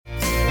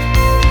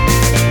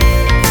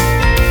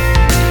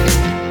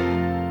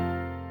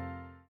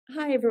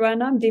Hi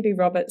everyone, I'm Debbie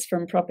Roberts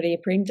from Property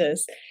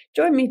Apprentice.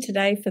 Join me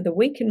today for the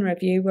Week in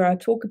Review, where I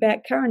talk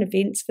about current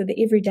events for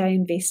the everyday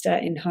investor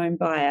and home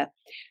buyer.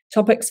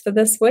 Topics for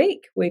this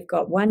week: we've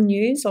got One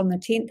News on the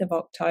 10th of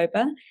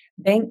October.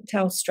 Bank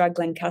tells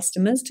struggling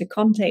customers to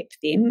contact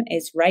them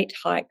as rate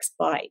hikes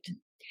bite.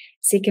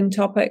 Second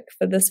topic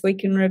for this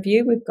Week in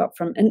Review, we've got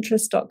from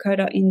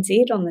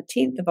interest.co.nz on the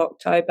 10th of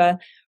October.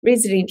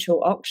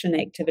 Residential auction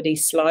activity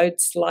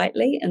slowed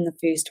slightly in the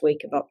first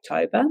week of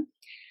October.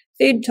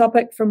 Third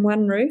topic from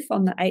One Roof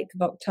on the 8th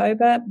of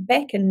October,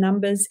 back in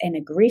numbers and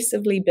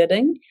aggressively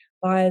bidding,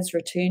 buyers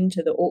return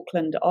to the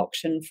Auckland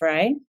auction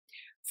fray.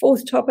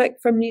 Fourth topic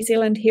from New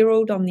Zealand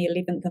Herald on the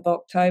 11th of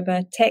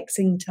October,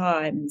 taxing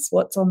times,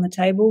 what's on the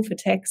table for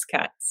tax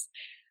cuts.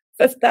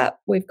 Fifth up,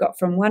 we've got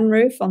from One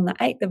Roof on the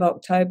 8th of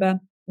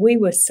October, we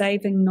were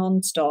saving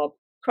non-stop.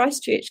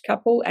 Christchurch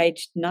couple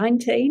aged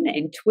 19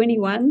 and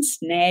 21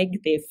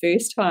 snag their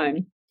first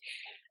home.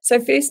 So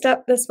first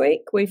up this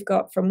week, we've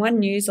got from One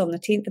News on the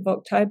 10th of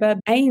October,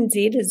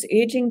 ANZ is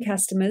urging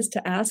customers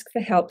to ask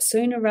for help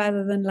sooner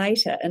rather than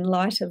later in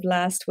light of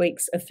last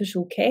week's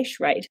official cash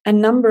rate. A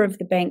number of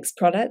the bank's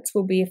products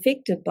will be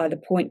affected by the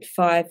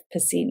 0.5%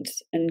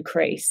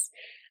 increase.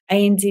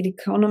 ANZ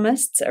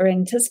economists are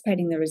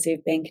anticipating the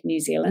Reserve Bank of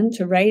New Zealand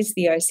to raise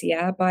the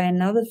OCR by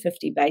another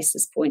 50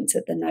 basis points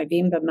at the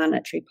November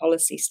monetary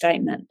policy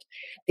statement.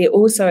 They're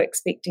also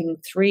expecting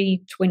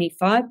 3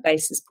 25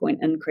 basis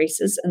point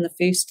increases in the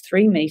first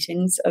three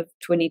meetings of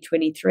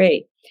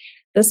 2023.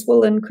 This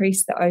will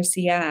increase the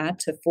OCR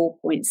to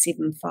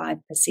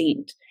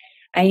 4.75%.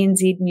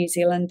 ANZ New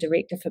Zealand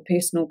Director for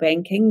Personal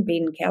Banking,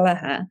 Ben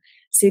Kelleher,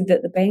 said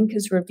that the bank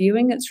is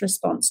reviewing its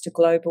response to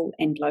global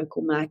and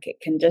local market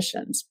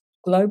conditions.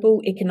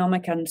 Global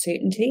economic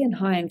uncertainty and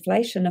high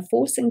inflation are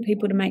forcing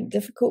people to make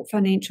difficult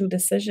financial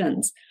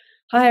decisions.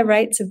 Higher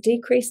rates have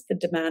decreased the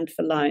demand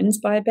for loans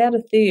by about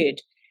a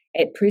third.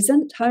 At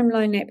present, home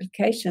loan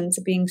applications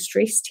are being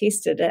stress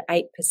tested at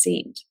 8%.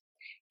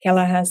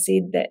 Kelleher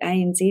said that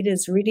ANZ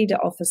is ready to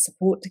offer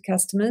support to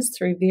customers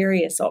through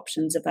various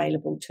options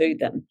available to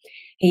them.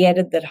 He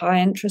added that high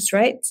interest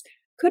rates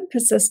could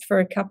persist for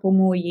a couple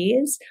more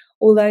years,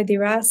 although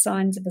there are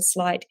signs of a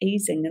slight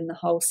easing in the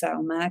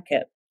wholesale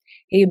market.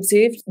 He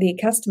observed their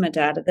customer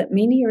data that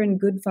many are in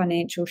good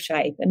financial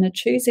shape and are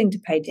choosing to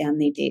pay down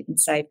their debt and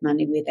save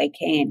money where they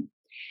can.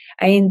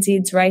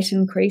 ANZ's rate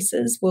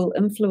increases will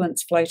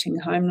influence floating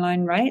home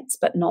loan rates,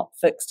 but not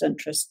fixed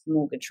interest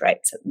mortgage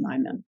rates at the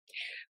moment.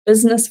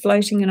 Business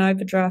floating and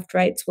overdraft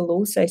rates will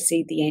also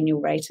see the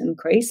annual rate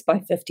increase by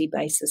 50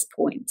 basis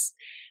points.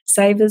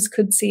 Savers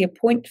could see a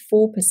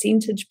 0.4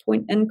 percentage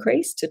point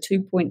increase to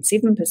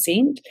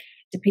 2.7%,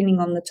 depending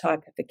on the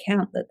type of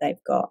account that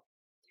they've got.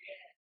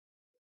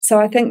 So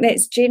I think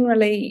that's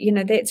generally,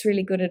 that's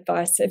really good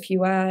advice. If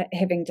you are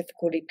having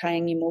difficulty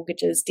paying your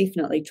mortgages,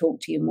 definitely talk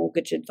to your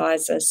mortgage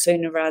advisor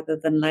sooner rather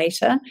than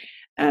later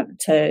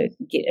to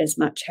get as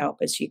much help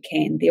as you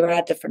can. There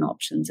are different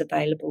options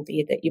available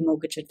there that your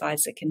mortgage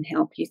advisor can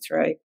help you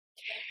through.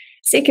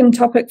 Second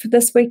topic for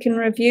this week in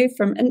review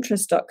from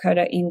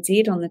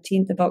interest.co.nz on the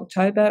 10th of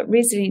October,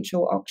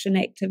 residential auction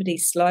activity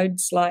slowed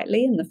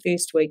slightly in the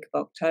first week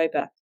of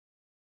October.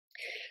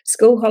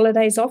 School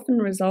holidays often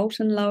result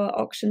in lower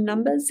auction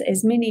numbers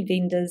as many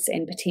vendors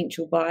and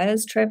potential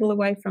buyers travel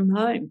away from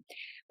home.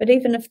 But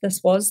even if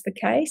this was the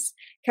case,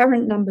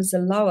 current numbers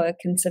are lower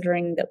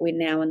considering that we're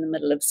now in the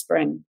middle of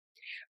spring.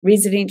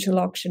 Residential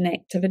auction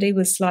activity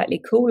was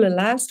slightly cooler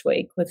last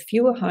week with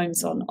fewer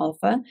homes on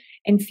offer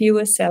and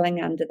fewer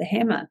selling under the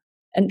hammer.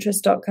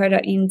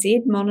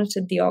 Interest.co.nz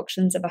monitored the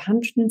auctions of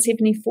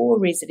 174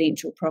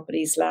 residential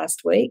properties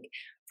last week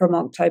from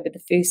October the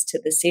 1st to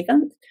the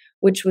 7th,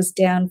 which was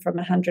down from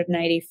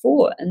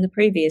 184 in the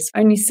previous.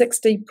 Only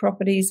 60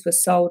 properties were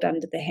sold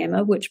under the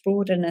hammer, which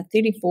brought in a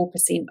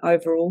 34%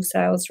 overall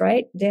sales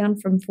rate, down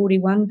from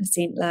 41%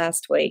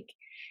 last week.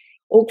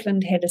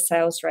 Auckland had a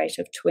sales rate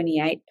of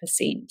 28%.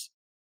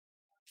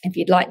 If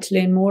you'd like to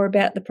learn more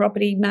about the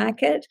property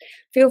market,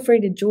 feel free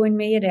to join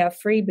me at our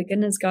free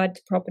Beginner's Guide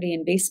to Property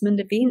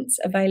Investment events,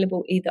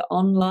 available either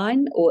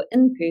online or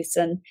in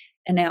person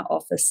in our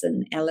office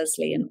in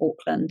Ellerslie in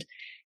Auckland.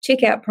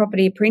 Check out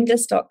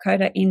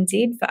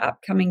propertyapprentice.co.nz for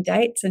upcoming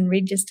dates and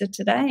register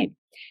today.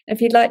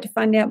 If you'd like to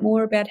find out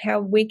more about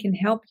how we can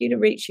help you to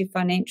reach your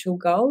financial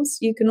goals,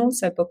 you can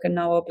also book a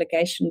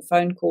no-obligation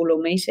phone call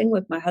or meeting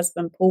with my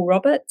husband, Paul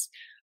Roberts,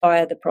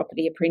 via the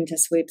Property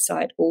Apprentice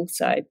website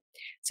also.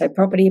 So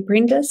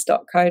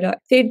propertyapprentice.co.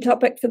 Third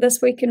topic for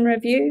this week in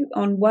review,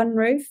 on One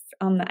Roof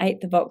on the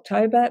 8th of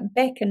October,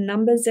 back in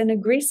numbers and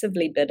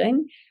aggressively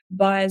bidding,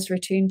 buyers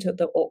return to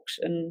the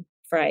auction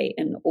fray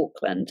in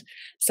Auckland.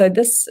 So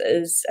this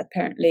is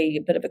apparently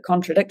a bit of a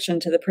contradiction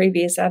to the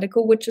previous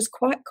article, which is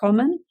quite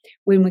common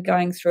when we're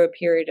going through a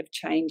period of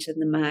change in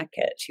the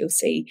market. You'll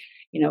see,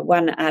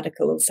 one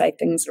article will say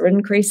things are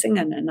increasing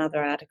and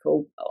another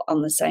article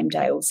on the same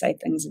day will say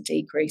things are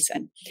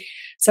decreasing.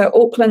 So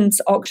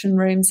Auckland's auction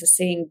rooms are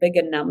seeing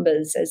bigger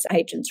numbers as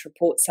agents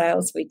report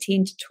sales where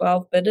 10 to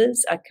 12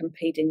 bidders are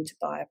competing to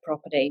buy a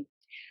property.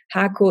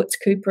 Harcourt's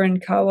Cooper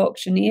 & Co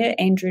auctioneer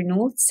Andrew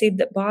North said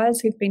that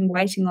buyers who've been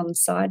waiting on the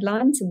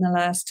sidelines in the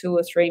last 2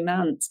 or 3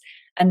 months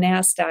are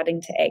now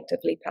starting to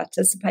actively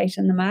participate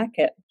in the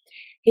market.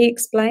 He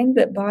explained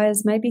that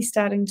buyers may be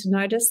starting to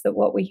notice that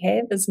what we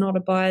have is not a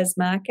buyer's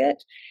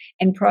market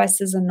and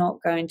prices are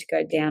not going to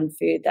go down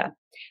further.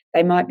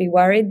 They might be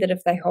worried that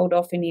if they hold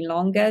off any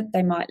longer,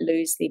 they might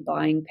lose their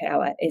buying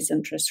power as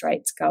interest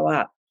rates go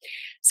up.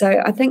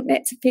 So I think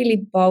that's a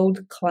fairly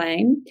bold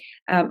claim.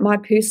 My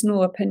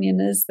personal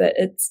opinion is that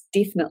it's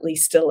definitely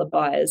still a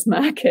buyer's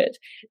market.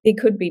 There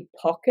could be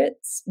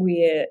pockets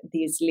where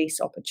there's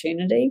less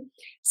opportunity.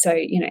 So,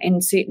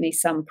 and certainly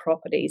some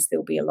properties,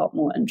 there'll be a lot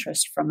more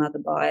interest from other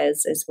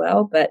buyers as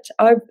well. But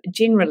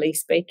generally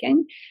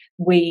speaking,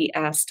 we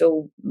are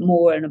still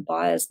more in a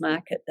buyer's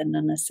market than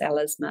in a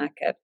seller's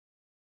market.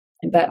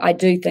 But I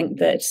do think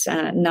that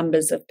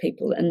numbers of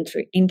people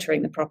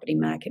entering the property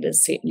market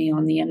is certainly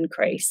on the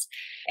increase.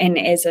 And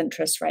as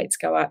interest rates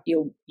go up,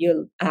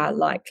 you are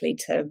likely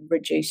to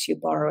reduce your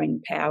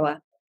borrowing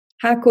power.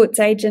 Harcourt's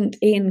agent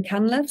Ian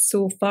Cunliffe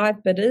saw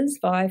 5 bidders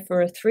vie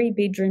for a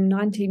 3-bedroom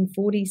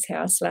 1940s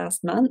house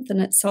last month,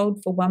 and it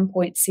sold for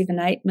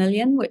 $1.78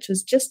 million, which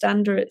was just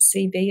under its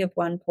CV of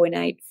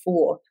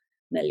 $1.84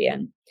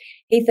 million.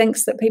 He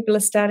thinks that people are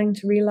starting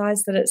to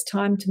realise that it's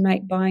time to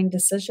make buying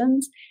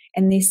decisions,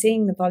 and they're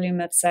seeing the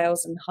volume of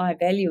sales in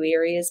high-value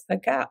areas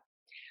pick up.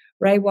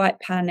 Ray White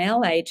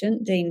Parnell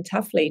agent Dean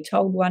Tuffley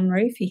told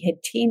OneRoof he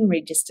had 10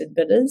 registered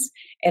bidders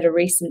at a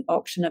recent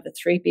auction of a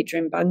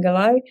 3-bedroom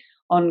bungalow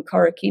on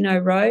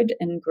Corokino Road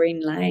in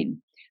Green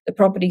Lane. The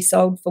property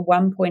sold for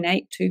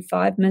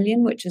 $1.825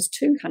 million, which is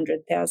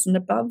 $200,000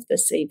 above the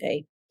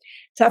CV.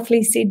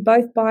 Tuffley said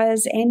both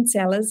buyers and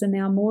sellers are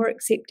now more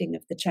accepting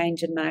of the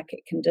change in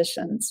market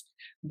conditions.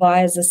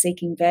 Buyers are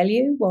seeking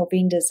value, while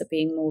vendors are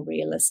being more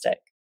realistic.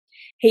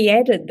 He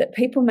added that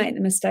people make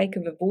the mistake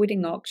of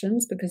avoiding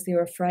auctions because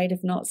they're afraid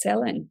of not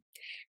selling.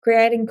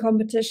 Creating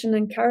competition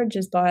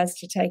encourages buyers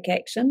to take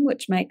action,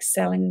 which makes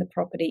selling the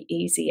property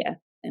easier,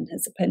 in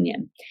his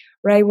opinion.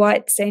 Ray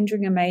White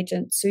Sandringham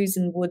agent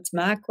Susan Woods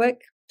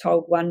Markwick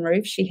told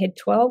OneRoof she had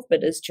 12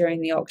 bidders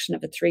during the auction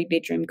of a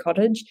 3-bedroom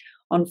cottage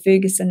on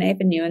Ferguson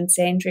Avenue in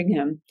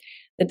Sandringham.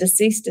 The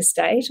deceased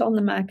estate, on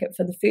the market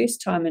for the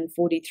first time in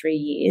 43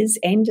 years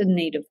and in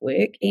need of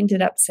work,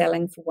 ended up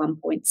selling for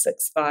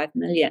 $1.65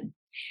 million.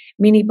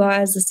 Many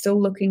buyers are still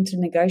looking to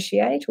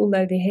negotiate,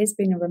 although there has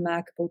been a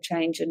remarkable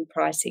change in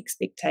price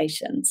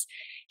expectations.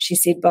 She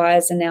said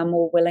buyers are now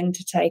more willing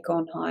to take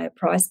on higher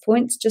price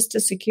points just to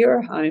secure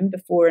a home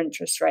before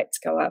interest rates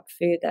go up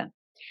further.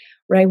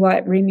 Ray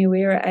White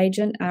Remuera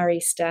agent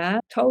Ari Starr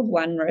told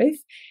OneRoof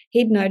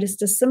he'd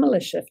noticed a similar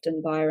shift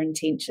in buyer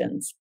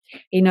intentions.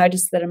 He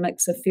noticed that a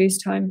mix of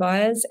first home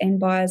buyers and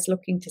buyers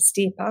looking to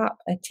step up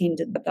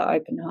attended the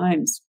open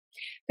homes.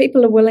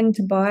 People are willing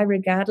to buy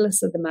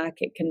regardless of the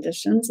market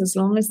conditions as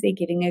long as they're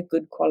getting a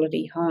good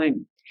quality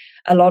home.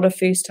 A lot of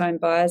first home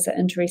buyers are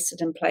interested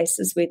in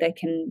places where they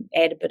can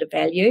add a bit of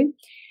value,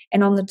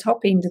 and on the top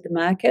end of the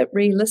market,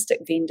 realistic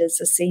vendors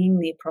are seeing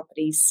their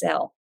properties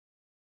sell.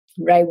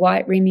 Ray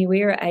White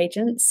Remuera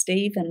agents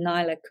Steve and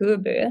Nyla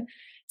Kurbur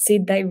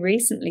said they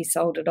recently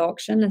sold at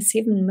auction a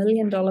 $7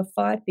 million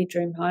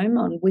 5-bedroom home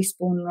on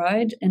Westbourne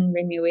Road in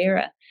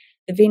Remuera.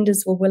 The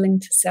vendors were willing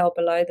to sell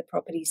below the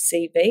property's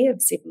CV of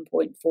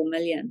 $7.4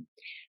 million.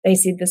 They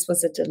said this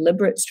was a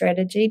deliberate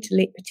strategy to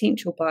let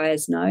potential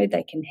buyers know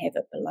they can have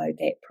it below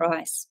that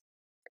price.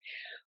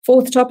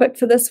 Fourth topic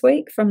for this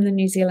week from the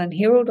New Zealand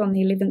Herald on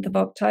the 11th of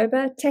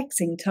October,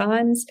 taxing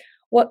times,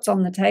 what's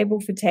on the table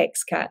for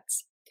tax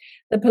cuts?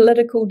 The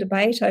political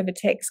debate over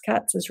tax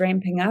cuts is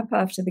ramping up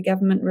after the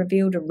government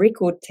revealed a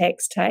record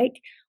tax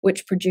take,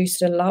 which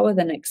produced a lower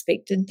than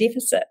expected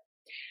deficit.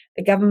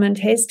 The government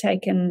has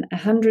taken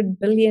 $100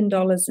 billion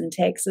in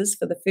taxes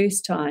for the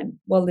first time,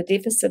 while the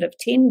deficit of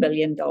 $10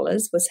 billion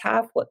was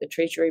half what the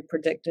Treasury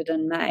predicted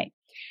in May.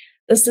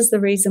 This is the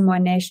reason why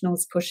National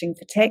is pushing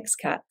for tax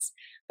cuts,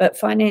 but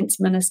Finance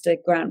Minister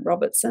Grant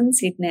Robertson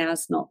said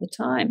now's not the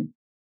time,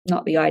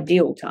 not the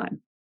ideal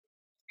time.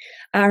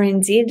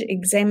 RNZ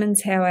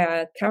examines how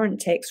our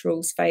current tax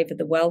rules favour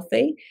the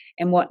wealthy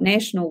and what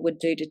National would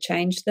do to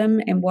change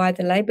them, and why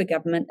the Labour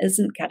government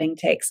isn't cutting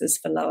taxes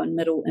for low and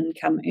middle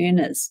income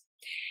earners.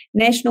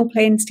 National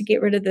plans to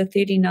get rid of the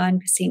 39%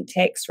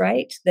 tax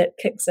rate that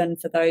kicks in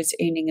for those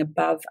earning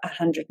above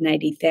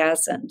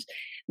 $180,000.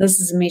 This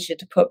is a measure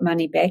to put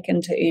money back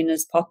into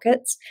earners'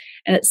 pockets,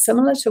 and it's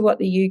similar to what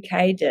the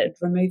UK did,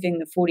 removing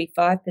the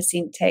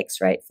 45% tax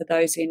rate for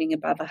those earning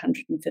above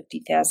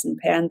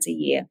 £150,000 a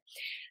year.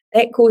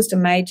 That caused a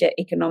major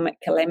economic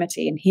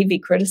calamity and heavy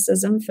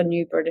criticism for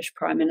new British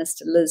Prime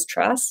Minister Liz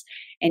Truss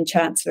and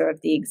Chancellor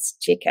of the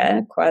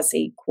Exchequer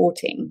Kwasi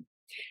Kwarteng.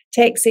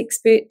 Tax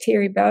expert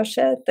Terry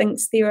Boucher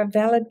thinks there are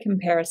valid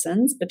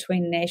comparisons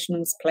between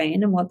National's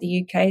plan and what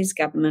the UK's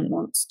government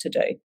wants to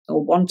do,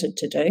 or wanted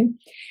to do.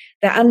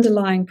 The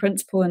underlying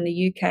principle in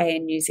the UK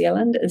and New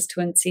Zealand is to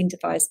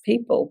incentivise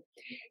people.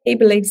 He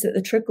believes that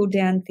the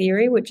trickle-down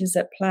theory, which is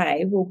at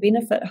play, will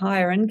benefit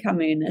higher income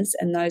earners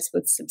and those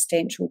with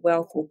substantial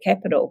wealth or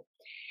capital.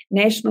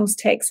 National's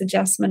tax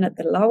adjustment at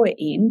the lower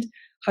end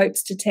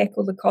hopes to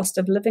tackle the cost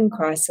of living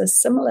crisis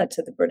similar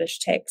to the British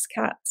tax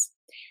cuts.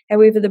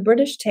 However, the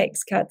British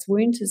tax cuts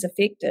weren't as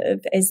effective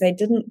as they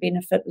didn't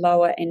benefit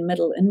lower and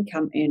middle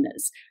income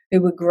earners,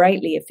 who were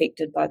greatly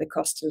affected by the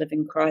cost of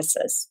living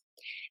crisis.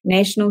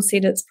 National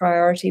said its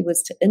priority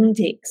was to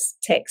index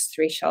tax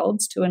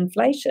thresholds to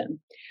inflation,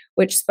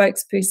 which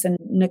spokesperson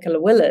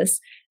Nicola Willis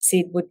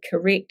said would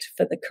correct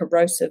for the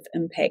corrosive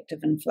impact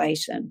of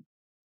inflation.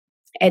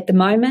 At the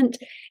moment,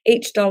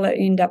 each dollar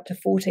earned up to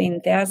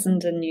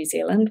 $14,000 in New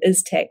Zealand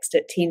is taxed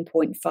at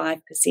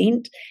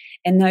 10.5%,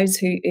 and those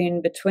who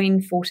earn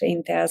between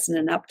 $14,000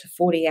 and up to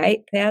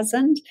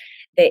 $48,000,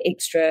 that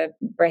extra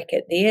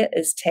bracket there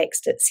is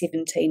taxed at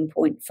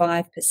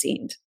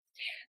 17.5%.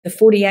 The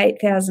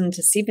 $48,000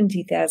 to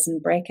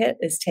 $70,000 bracket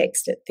is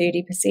taxed at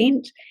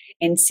 30%,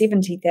 and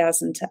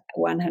 $70,000 to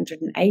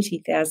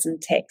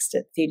 $180,000 taxed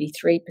at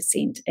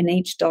 33%, and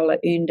each dollar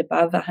earned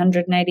above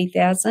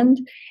 $180,000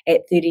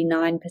 at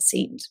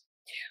 39%.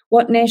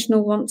 What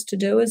National wants to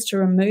do is to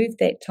remove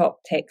that top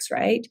tax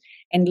rate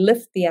and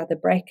lift the other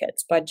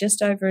brackets by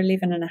just over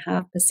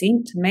 11.5%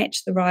 to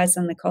match the rise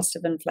in the cost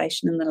of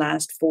inflation in the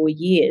last 4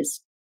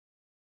 years.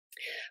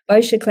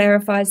 Boscia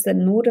clarifies that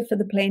in order for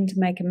the plan to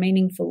make a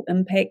meaningful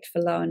impact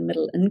for low and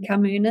middle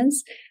income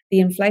earners, the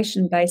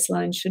inflation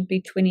baseline should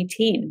be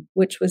 2010,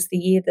 which was the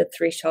year the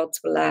thresholds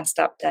were last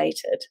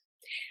updated.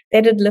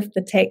 That'd lift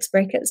the tax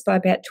brackets by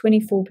about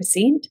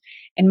 24%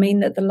 and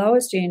mean that the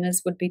lowest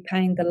earners would be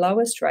paying the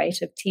lowest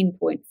rate of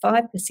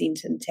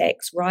 10.5% in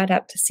tax right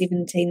up to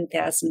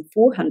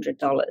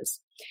 $17,400,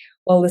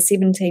 while the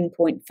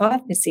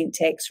 17.5%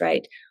 tax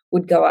rate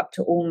would go up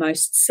to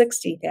almost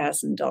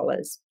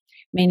 $60,000.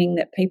 Meaning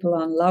that people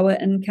on lower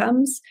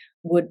incomes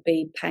would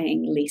be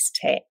paying less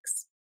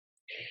tax.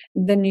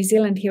 The New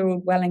Zealand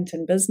Herald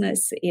Wellington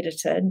business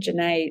editor,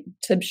 Janae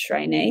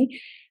Tibshraeny,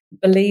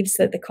 believes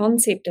that the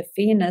concept of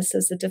fairness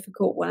is a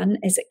difficult one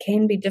as it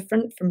can be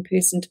different from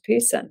person to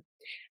person.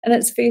 In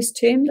its first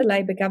term, the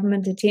Labour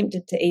government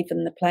attempted to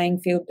even the playing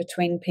field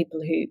between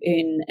people who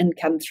earn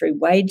income through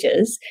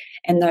wages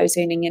and those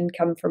earning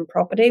income from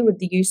property with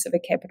the use of a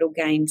capital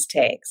gains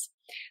tax.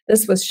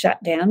 This was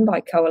shut down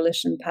by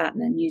coalition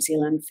partner New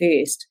Zealand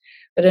First,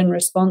 but in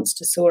response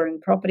to soaring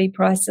property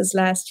prices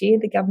last year,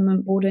 the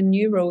government brought in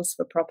new rules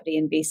for property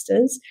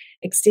investors,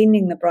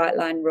 extending the Bright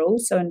Line rule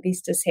so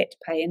investors had to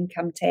pay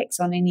income tax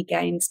on any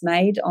gains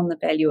made on the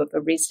value of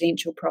a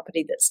residential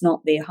property that's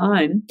not their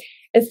home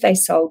if they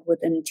sold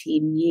within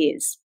 10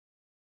 years.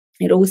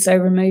 It also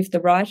removed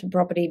the right of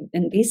property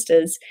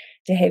investors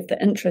to have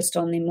the interest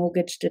on their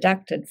mortgage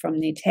deducted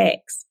from their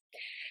tax.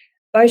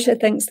 Boscia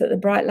thinks that the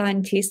Bright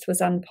Line test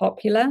was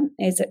unpopular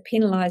as it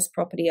penalised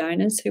property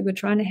owners who were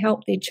trying to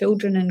help their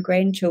children and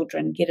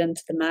grandchildren get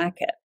into the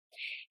market.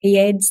 He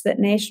adds that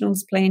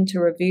National's plan to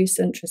reverse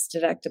interest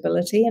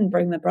deductibility and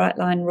bring the Bright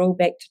Line rule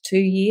back to 2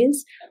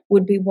 years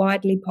would be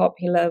widely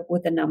popular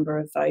with a number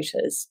of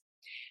voters.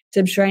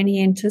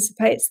 Tibshraeny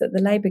anticipates that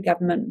the Labour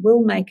government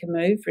will make a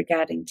move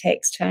regarding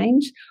tax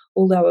change,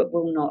 although it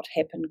will not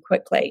happen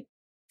quickly.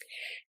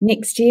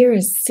 Next year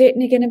is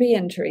certainly going to be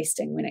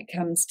interesting when it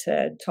comes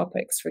to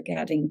topics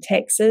regarding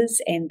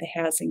taxes and the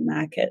housing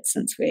market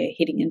since we're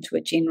heading into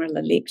a general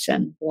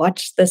election.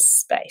 Watch this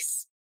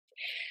space.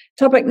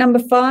 Topic number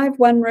 5,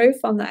 One Roof.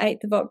 On the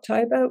 8th of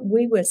October,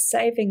 we were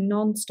saving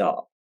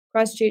non-stop.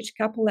 Christchurch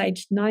couple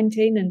aged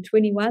 19 and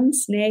 21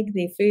 snagged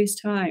their first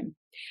home.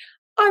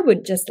 I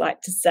would just like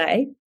to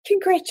say,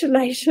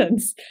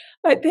 congratulations.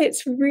 Like,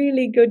 that's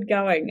really good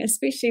going,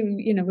 especially,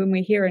 when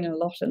we're hearing a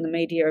lot in the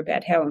media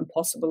about how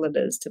impossible it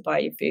is to buy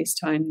your first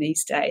home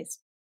these days.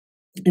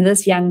 And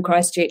this young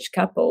Christchurch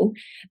couple,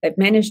 they've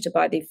managed to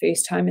buy their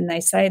first home and they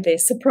say they're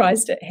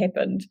surprised it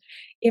happened.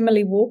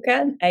 Emily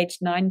Walker, aged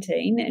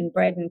 19, and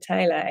Braden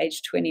Taylor,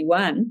 aged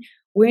 21,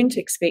 weren't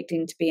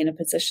expecting to be in a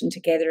position to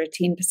gather a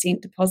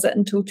 10% deposit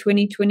until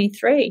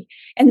 2023,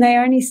 and they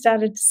only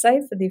started to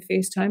save for their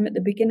first home at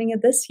the beginning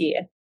of this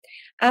year.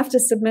 After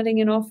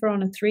submitting an offer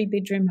on a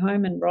 3-bedroom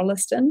home in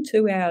Rolleston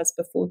 2 hours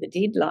before the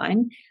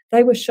deadline,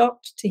 they were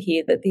shocked to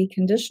hear that their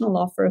conditional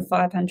offer of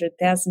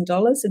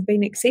 $500,000 had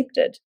been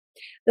accepted.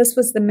 This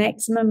was the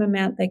maximum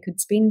amount they could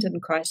spend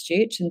in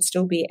Christchurch and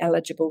still be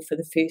eligible for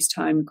the first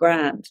home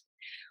grant.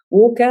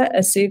 Walker,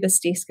 a service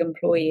desk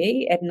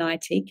employee at an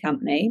IT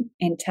company,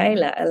 and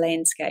Taylor, a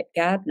landscape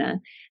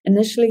gardener,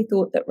 initially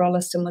thought that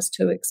Rolleston was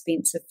too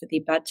expensive for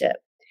their budget.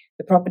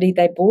 The property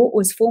they bought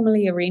was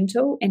formerly a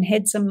rental and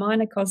had some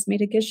minor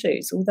cosmetic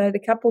issues, although the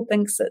couple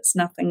thinks it's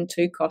nothing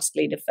too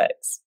costly to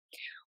fix.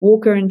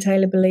 Walker and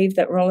Taylor believe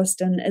that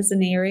Rolleston is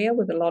an area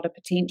with a lot of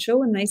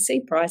potential and they see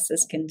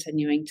prices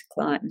continuing to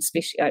climb,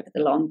 especially over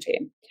the long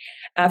term.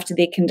 After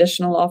their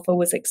conditional offer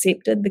was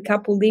accepted, the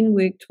couple then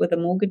worked with a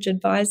mortgage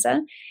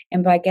advisor,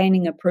 and by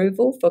gaining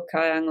approval for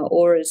Kāinga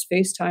Ora's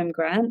first home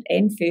grant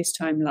and first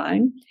home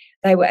loan,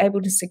 they were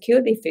able to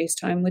secure their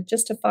first home with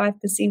just a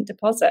 5%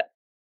 deposit.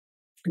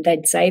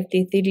 They'd saved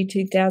their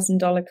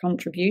 $32,000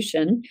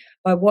 contribution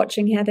by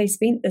watching how they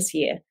spent this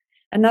year.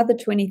 Another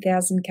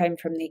 20,000 came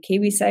from their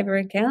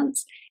KiwiSaver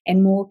accounts,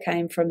 and more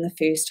came from the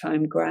First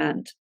Home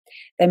Grant.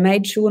 They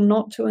made sure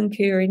not to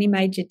incur any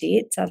major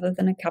debts other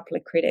than a couple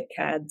of credit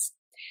cards.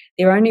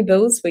 Their only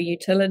bills were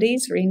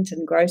utilities, rent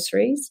and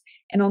groceries,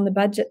 and on the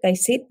budget they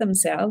set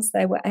themselves,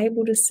 they were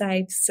able to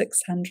save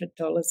 $600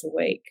 a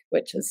week,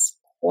 which is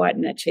quite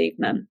an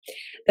achievement.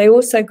 They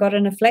also got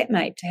in a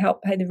flatmate to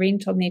help pay the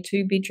rent on their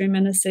 2-bedroom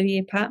inner city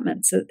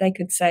apartment so that they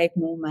could save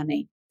more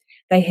money.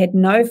 They had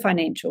no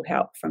financial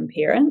help from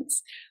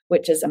parents,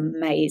 which is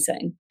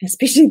amazing,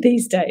 especially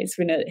these days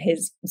when it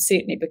has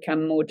certainly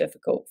become more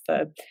difficult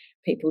for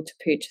people to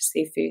purchase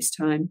their first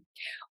home.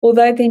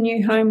 Although their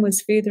new home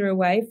was further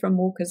away from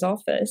Walker's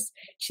office,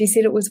 she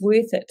said it was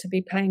worth it to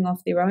be paying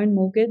off their own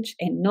mortgage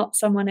and not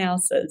someone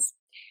else's.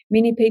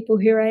 Many people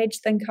her age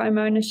think home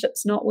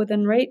ownership's not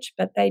within reach,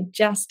 but they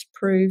just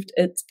proved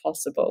it's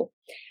possible.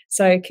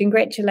 So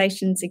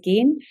congratulations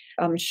again.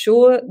 I'm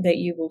sure that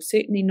you will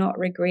certainly not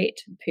regret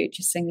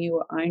purchasing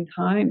your own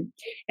home.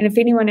 And if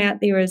anyone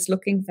out there is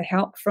looking for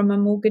help from a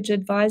mortgage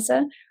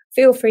advisor,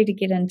 feel free to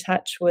get in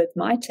touch with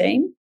my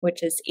team,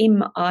 which is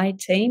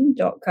miteam.co.nz,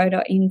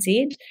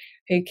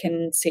 who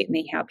can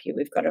certainly help you.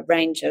 We've got a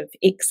range of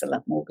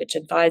excellent mortgage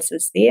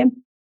advisors there.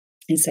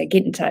 And so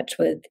get in touch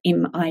with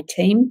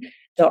miteam.co.nz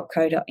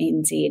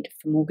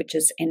for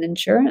mortgages and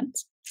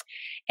insurance.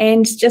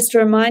 And just a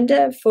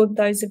reminder for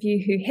those of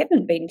you who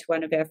haven't been to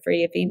one of our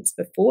free events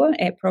before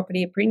at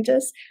Property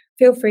Apprentice,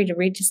 feel free to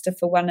register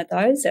for one of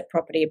those at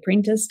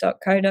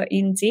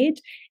propertyapprentice.co.nz.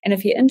 And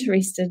if you're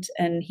interested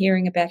in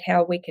hearing about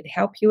how we could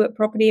help you at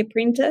Property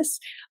Apprentice,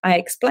 I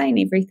explain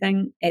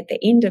everything at the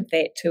end of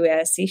that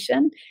 2-hour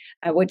session,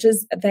 which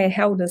is they're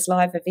held as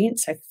live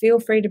events. So feel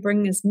free to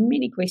bring as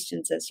many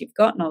questions as you've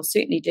got, and I'll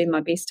certainly do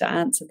my best to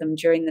answer them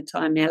during the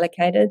time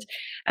allocated.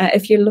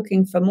 If you're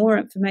looking for more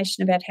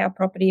information about how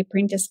Property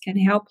Apprentice can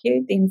help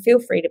you, then feel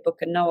free to book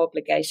a no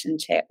obligation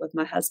chat with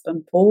my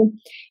husband, Paul.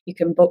 You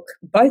can book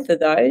both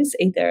of those,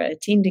 either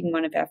attending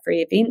one of our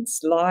free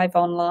events live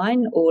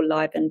online or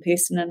live in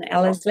person in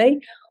Ellerslie,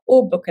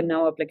 or book a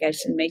no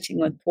obligation meeting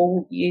with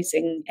Paul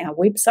using our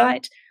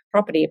website,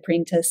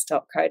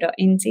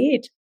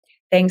 propertyapprentice.co.nz.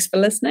 Thanks for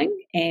listening,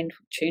 and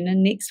tune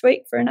in next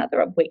week for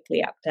another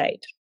weekly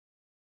update.